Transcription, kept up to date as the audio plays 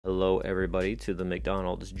Hello everybody to the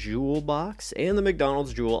McDonald's Jewel box and the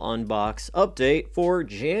McDonald's Jewel unbox update for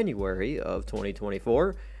January of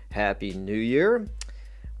 2024. Happy New Year.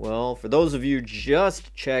 Well, for those of you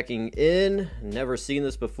just checking in, never seen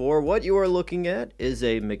this before, what you are looking at is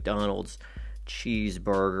a McDonald's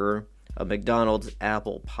cheeseburger, a McDonald's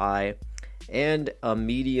apple pie, and a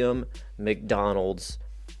medium McDonald's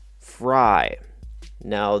fry.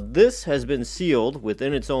 Now, this has been sealed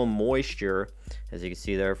within its own moisture, as you can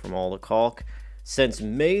see there from all the caulk, since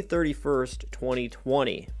May 31st,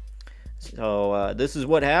 2020. So this is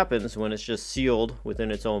what happens when it's just sealed within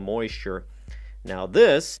its own moisture. Now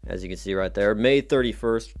this, as you can see right there, May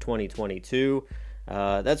 31st, 2022,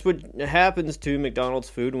 that's what happens to McDonald's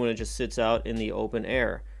food when it just sits out in the open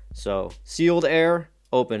air. So sealed air,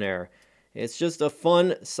 open air. It's just a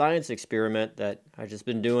fun science experiment that I've just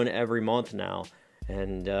been doing every month now.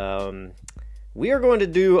 And we are going to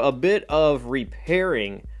do a bit of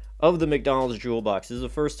repairing of the McDonald's Jewel box. This is the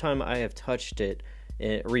first time I have touched it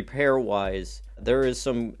repair-wise. There is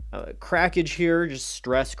some crackage here, just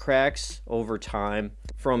stress cracks over time.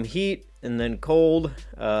 From heat and then cold,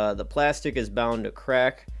 the plastic is bound to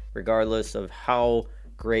crack regardless of how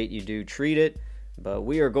great you do treat it. But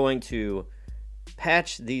we are going to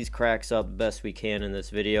patch these cracks up best we can in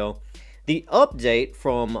this video. The update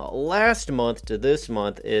from last month to this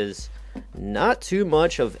month is not too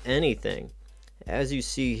much of anything. As you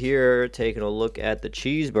see here, taking a look at the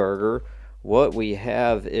cheeseburger, what we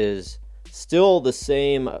have is still the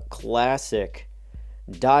same classic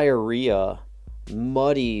diarrhea,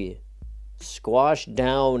 muddy, squashed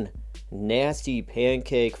down, nasty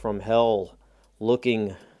pancake from hell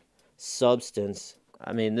looking substance.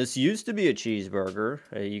 I mean, this used to be a cheeseburger.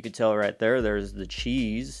 You could tell right there, there's the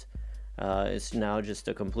cheese. It's now just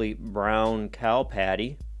a complete brown cow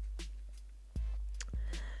patty.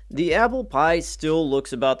 The apple pie still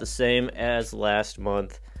looks about the same as last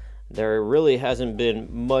month. There really hasn't been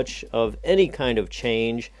much of any kind of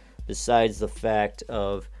change besides the fact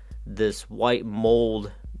of this white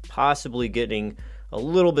mold possibly getting a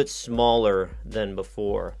little bit smaller than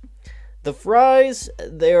before. The fries,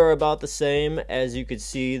 they are about the same. As you can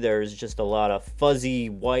see, there's just a lot of fuzzy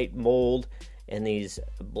white mold, and these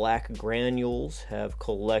black granules have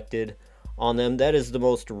collected on them. That is the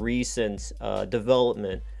most recent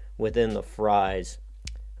development within the fries.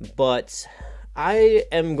 But I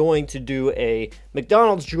am going to do a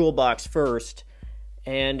McDonald's Jewel box first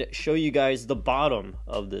and show you guys the bottom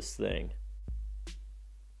of this thing.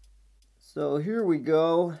 So here we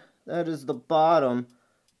go. That is the bottom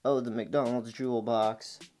of the McDonald's Jewel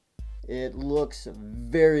box. It looks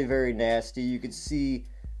very, very nasty. You can see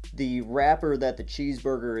the wrapper that the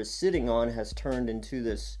cheeseburger is sitting on has turned into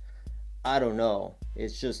this, I don't know,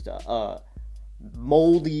 it's just a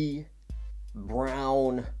moldy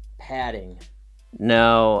brown padding.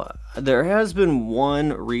 Now, there has been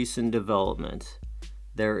one recent development.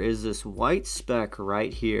 There is this white speck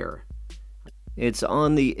right here. It's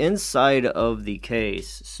on the inside of the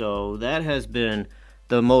case, so that has been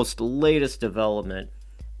the most latest development.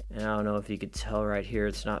 And I don't know if you could tell right here,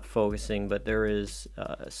 it's not focusing, but there is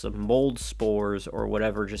some mold spores or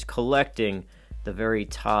whatever just collecting the very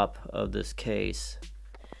top of this case.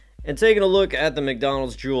 And taking a look at the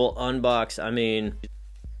McDonald's Jewel unbox, I mean,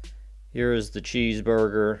 here is the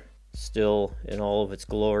cheeseburger still in all of its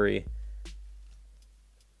glory.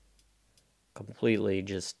 Completely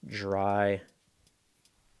just dry.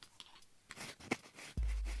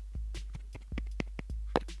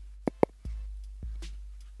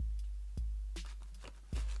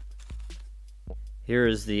 Here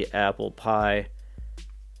is the apple pie.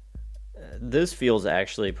 This feels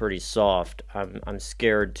actually pretty soft. I'm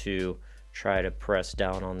scared to try to press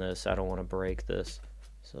down on this. I don't want to break this.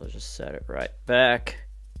 So I'll just set it right back.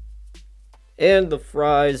 And the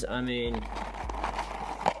fries, I mean,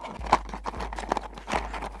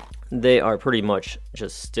 they are pretty much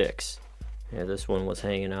just sticks. Yeah, this one was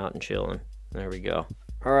hanging out and chilling. There we go.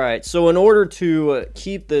 Alright, so in order to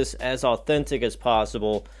keep this as authentic as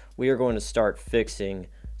possible, we are going to start fixing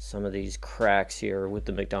some of these cracks here with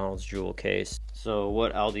the McDonald's Jewel case. So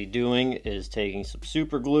what I'll be doing is taking some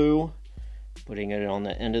super glue, putting it on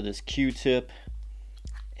the end of this Q-tip,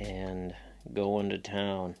 and going to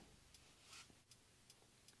town.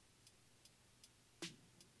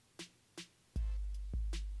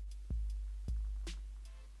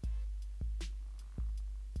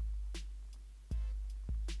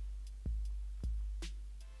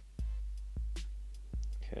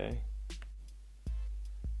 Okay.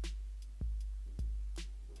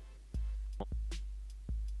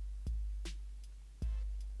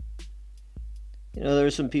 You know,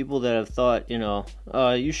 there's some people that have thought,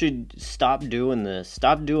 you should stop doing this.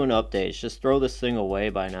 Stop doing updates. Just throw this thing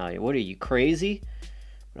away by now. What are you, crazy?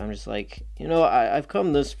 But I'm just like, I've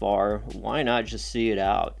come this far. Why not just see it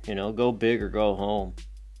out? Go big or go home.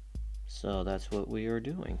 So that's what we are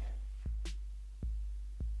doing.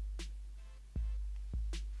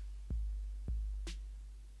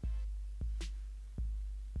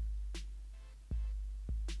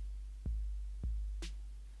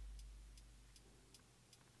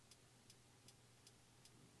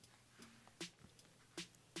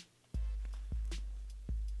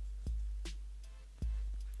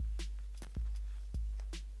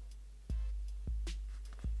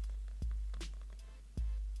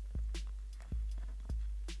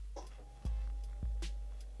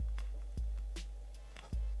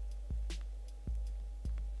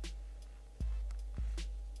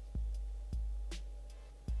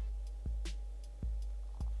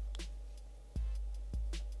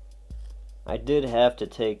 I did have to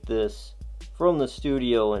take this from the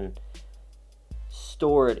studio and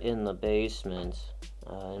store it in the basement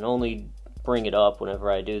and only bring it up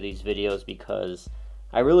whenever I do these videos because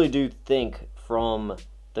I really do think from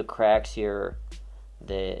the cracks here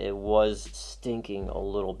that it was stinking a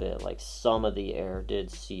little bit, like some of the air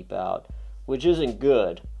did seep out, which isn't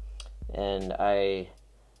good. And I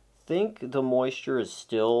think the moisture is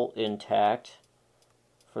still intact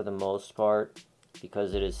for the most part,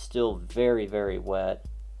 because it is still very, very wet.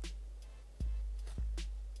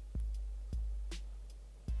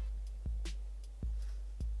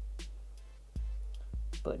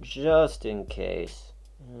 But just in case,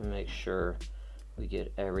 make sure we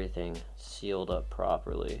get everything sealed up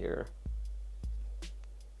properly here.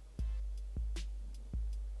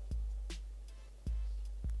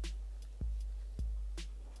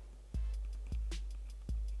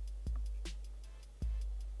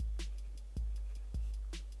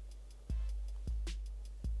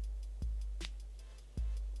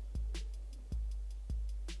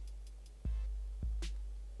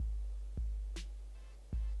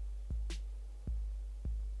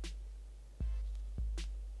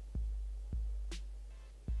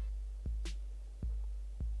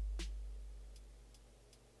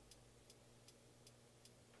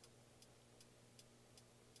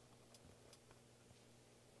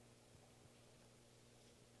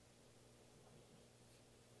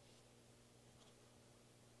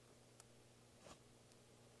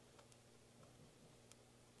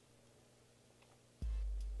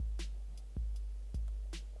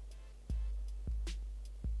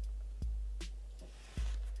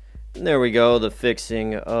 There we go, the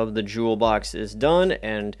fixing of the Jewel box is done,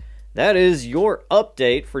 and that is your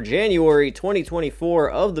update for January 2024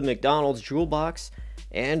 of the McDonald's Jewel box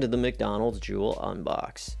and the McDonald's Jewel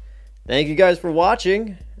unbox. Thank you guys for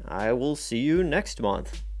watching. I will see you next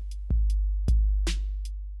month.